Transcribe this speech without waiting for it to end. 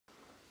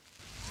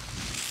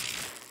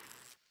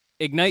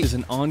Ignite is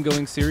an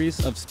ongoing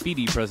series of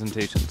speedy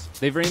presentations.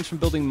 They've ranged from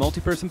building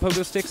multi-person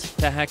pogo sticks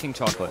to hacking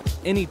chocolate.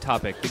 Any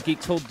topic that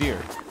geeks hold dear.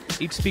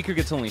 Each speaker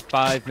gets only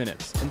 5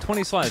 minutes and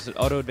 20 slides that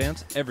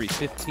auto-advance every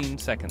 15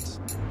 seconds.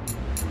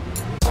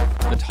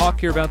 The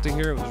talk you're about to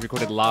hear was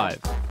recorded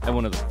live at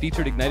one of the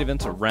featured Ignite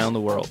events around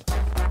the world. For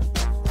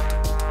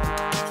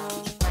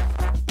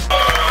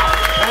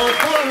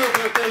her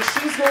birthday,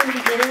 she's going to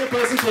be giving a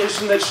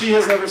presentation that she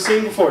has never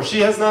seen before. She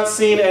has not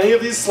seen any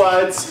of these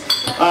slides.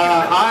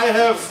 I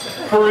have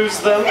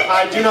perused them.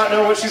 I do not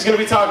know what she's going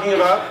to be talking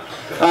about.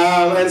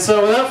 And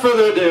so without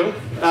further ado,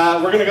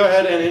 we're going to go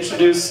ahead and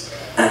introduce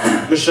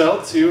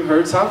Michelle to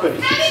her topic.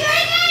 Happy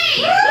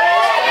birthday!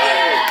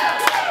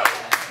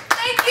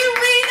 Thank you,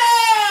 Reno!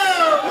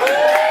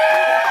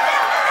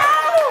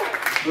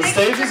 The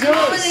stage is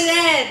yours.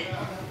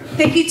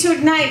 Thank you to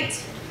Ignite.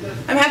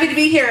 I'm happy to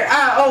be here.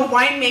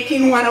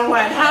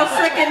 Winemaking101. How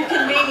frickin'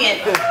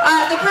 convenient.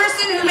 The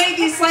person who made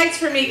these slides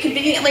for me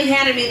conveniently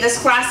handed me this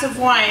glass of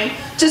wine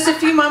just a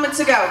few moments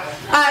ago.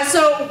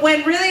 So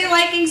when really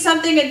liking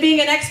something and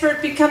being an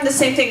expert become the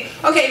same thing.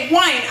 Okay,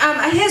 wine.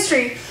 A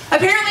history.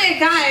 Apparently a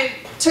guy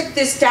took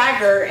this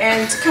dagger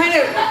and kind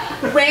of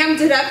rammed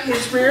it up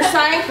his rear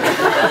side.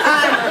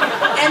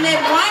 And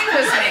then wine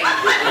was made.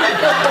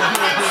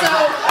 And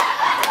so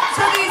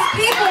these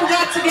people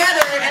got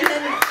together and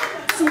then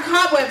some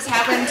cobwebs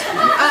happened,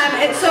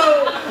 and so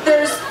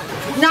there's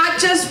not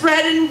just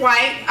red and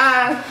white,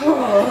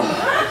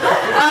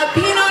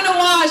 Pinot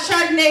Noir,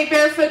 Chardonnay,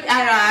 Barefoot,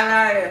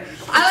 I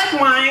like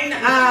wine.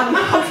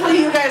 Hopefully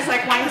you guys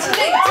like wine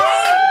today.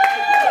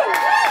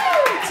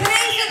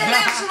 Today's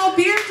International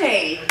Beer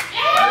Day.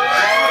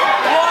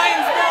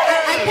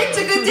 I picked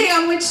a good day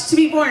on which to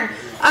be born.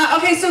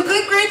 Okay, so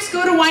good grapes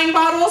go to wine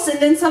bottles,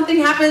 and then something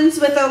happens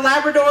with a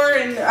Labrador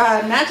and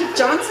Magic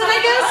Johnson, I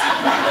guess,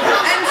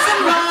 and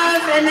some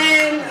love, and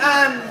then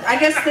I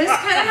guess this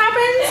kind of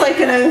happens, like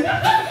in a,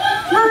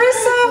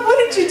 Marissa, what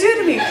did you do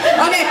to me?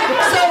 Okay,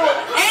 so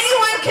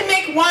anyone can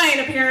make wine,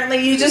 apparently.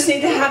 You just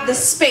need to have the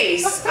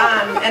space,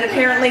 and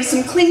apparently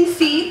some clean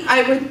feet,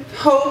 I would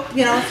hope,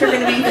 you know, if you're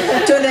going to be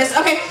doing this.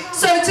 Okay,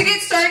 so to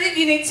get started,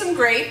 you need some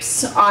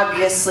grapes,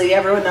 obviously.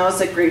 Everyone knows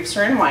that grapes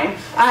are in wine.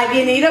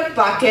 You need a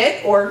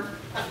bucket, or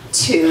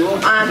two,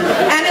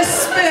 and a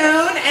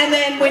spoon, and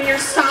then when you're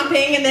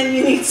stomping, and then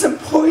you need some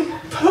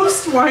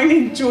post-wine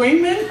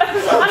enjoyment.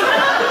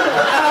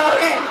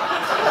 Okay.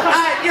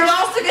 You're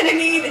also going to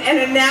need an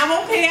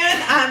enamel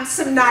pan,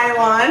 some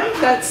nylon.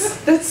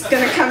 That's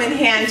going to come in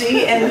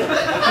handy. And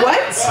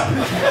what?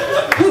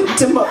 I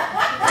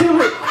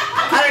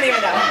don't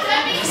even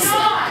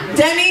know.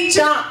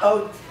 Demi-John.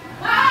 Oh,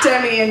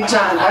 Demi and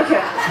John.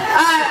 Okay.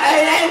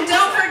 And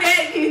don't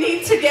forget, you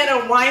need to get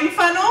a wine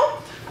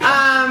funnel.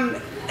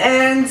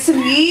 And some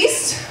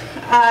yeast.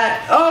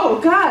 Oh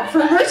God,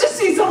 for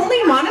emergencies only,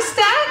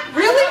 monostat?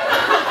 Really?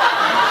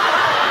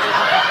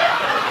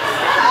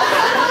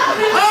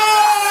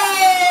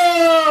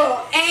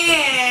 Oh,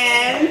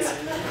 and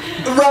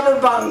rubber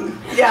bung.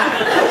 Yeah,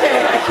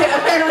 okay,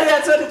 apparently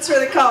that's what it's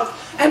really called.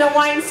 And a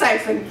wine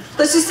siphon.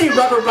 Let's just say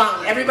rubber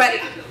bung, everybody.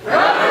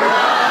 Okay,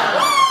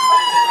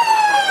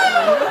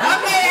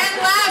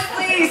 and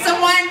lastly,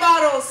 some wine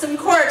bottles, some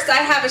corks.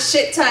 I have a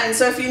shit ton,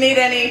 so if you need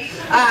any,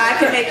 I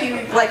can make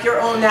you like your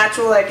own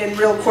natural, like in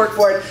real cork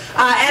board.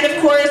 And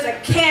of course, a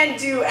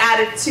can-do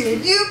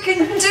attitude. You can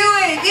do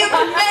it. You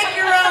can make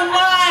your own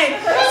wine.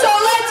 So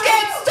let's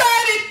get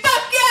started.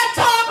 Fuck yeah,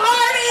 Tom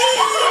Hardy!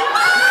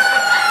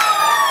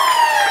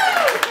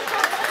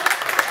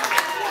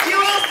 You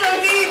also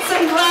need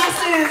some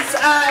glasses,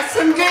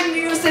 some good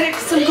music,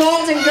 some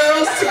golden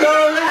girls to go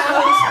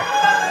around.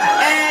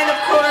 And of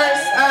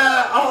course,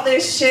 all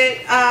this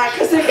shit,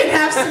 because it can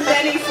have some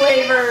many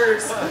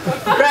flavors.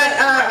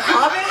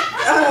 Hobbit?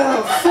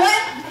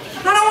 Foot?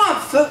 I don't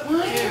want foot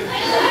wine.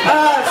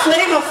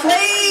 Flavor Flav.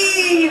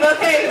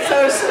 Okay, so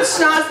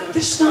the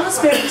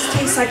schnozberries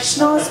taste like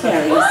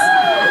schnozberries.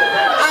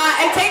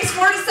 It takes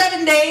 4 to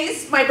 7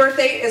 days. My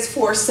birthday is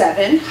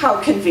 4/7. How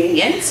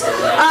convenient.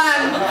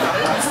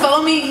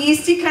 Foamy,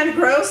 yeasty, kind of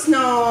gross.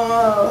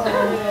 No,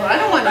 I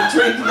don't want to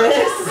drink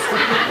this.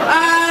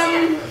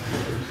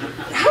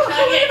 How long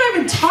have I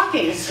been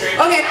talking?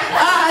 Okay,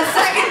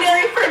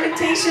 secondary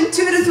fermentation,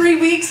 2 to 3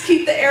 weeks,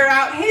 keep the air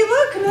out. Hey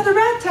look, another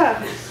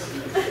bathtub.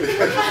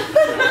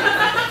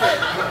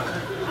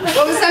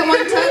 What was that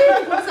one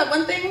time? What was that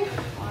one thing?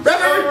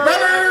 Rubber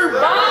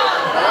bong!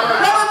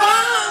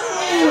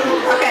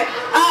 Okay,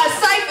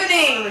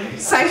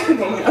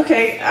 siphoning.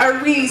 Okay, are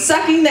we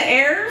sucking the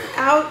air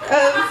out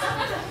of...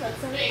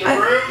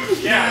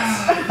 Yes.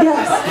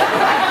 Yes.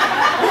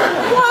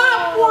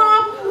 Womp,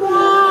 womp,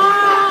 womp.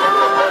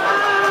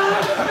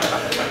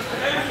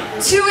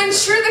 To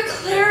ensure the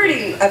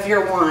clarity of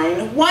your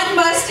wine, one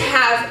must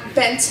have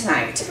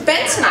bentonite.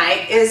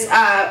 Bentonite is,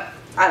 I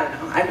don't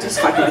know, I'm just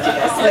fucking with you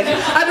guys. Like,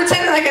 I'm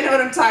pretending like I know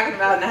what I'm talking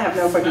about and I have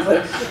no fucking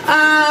clue.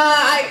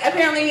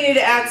 Apparently you need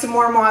to add some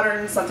more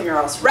modern something or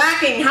else.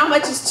 Racking, how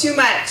much is too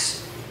much?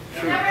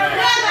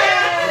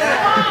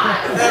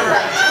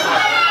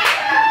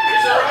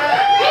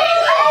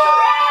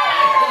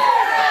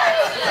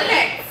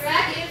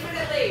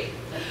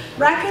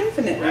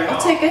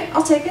 take it.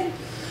 I'll take it.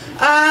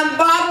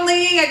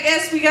 Bottling, I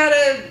guess we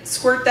gotta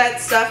squirt that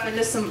stuff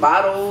into some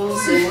bottles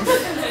and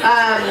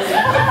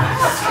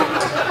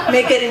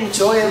make it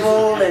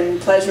enjoyable and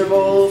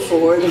pleasurable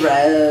for the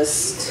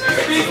rest.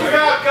 Speak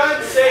about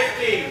gun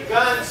safety.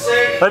 Gun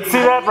safety. Let's see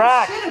that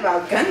rack. Shit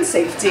about gun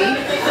safety.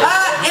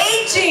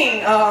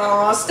 Aging.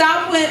 Oh,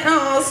 stop when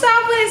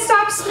it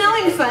stops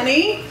smelling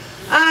funny.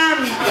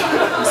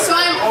 So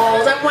I'm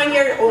old. I'm 1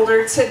 year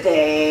older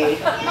today.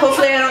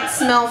 Hopefully I don't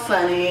smell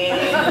funny.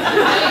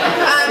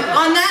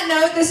 On that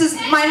note, this is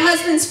my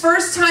husband's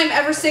first time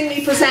ever seeing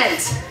me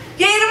present.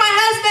 Yay to my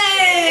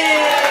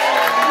husband!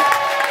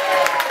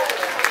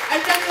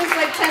 I've done this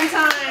like 10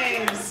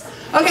 times.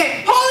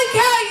 Okay, holy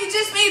cow, you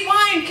just made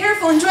wine.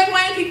 Careful, enjoying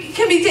wine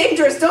can be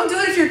dangerous. Don't do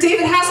it if you're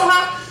David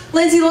Hasselhoff,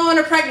 Lindsay Lohan,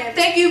 or pregnant.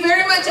 Thank you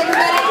very much,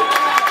 everybody.